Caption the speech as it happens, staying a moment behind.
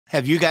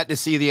Have you got to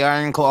see the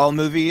Iron Claw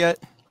movie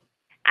yet?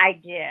 I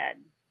did.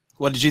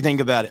 What did you think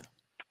about it?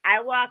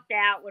 I walked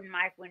out when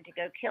Mike went to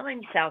go kill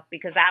himself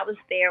because I was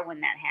there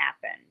when that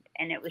happened,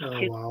 and it was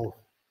wow.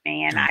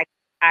 Man,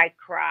 I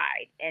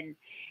cried, and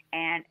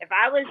if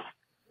I was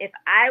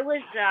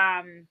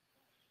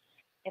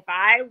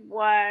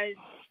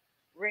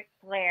Ric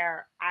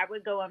Flair, I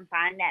would go and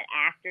find that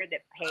actor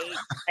that played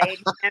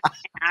him, and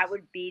I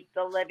would beat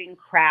the living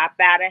crap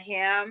out of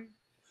him.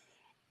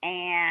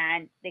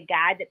 And the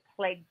guy that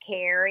played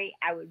Carrie,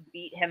 I would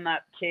beat him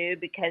up too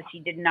because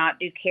he did not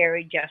do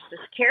Carrie justice.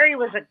 Carrie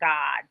was a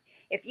god.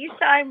 If you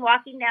saw him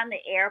walking in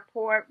the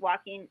airport,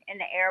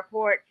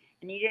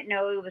 and you didn't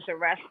know he was a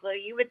wrestler,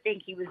 you would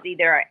think he was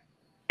either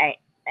an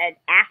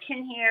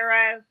action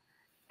hero,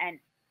 an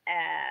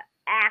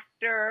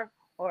actor,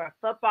 or a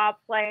football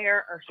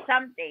player or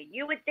something.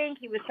 You would think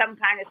he was some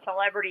kind of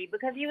celebrity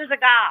because he was a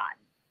god.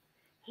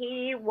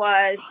 He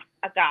was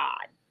a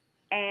god.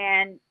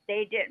 And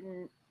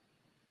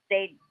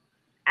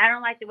I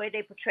don't like the way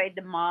they portrayed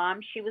the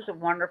mom. She was a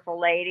wonderful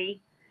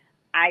lady.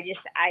 I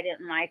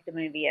didn't like the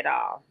movie at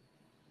all.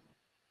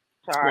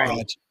 Sorry.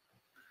 Right.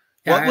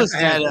 What was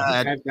that?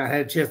 I've not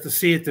had a chance to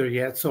see it there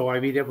yet. So, I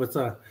mean, it was,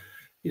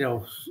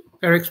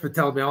 Eric's been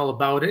telling me all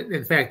about it.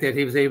 In fact, that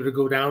he was able to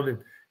go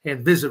down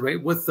and visit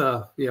right with,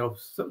 a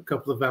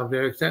couple of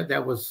Eric's.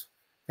 That was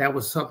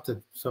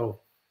something.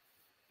 So.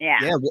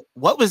 Yeah.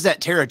 What was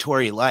that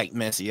territory like,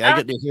 Missy? I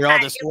get to hear all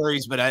the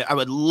stories, but I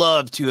would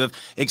love to have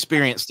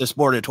experienced the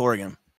Sportatorium.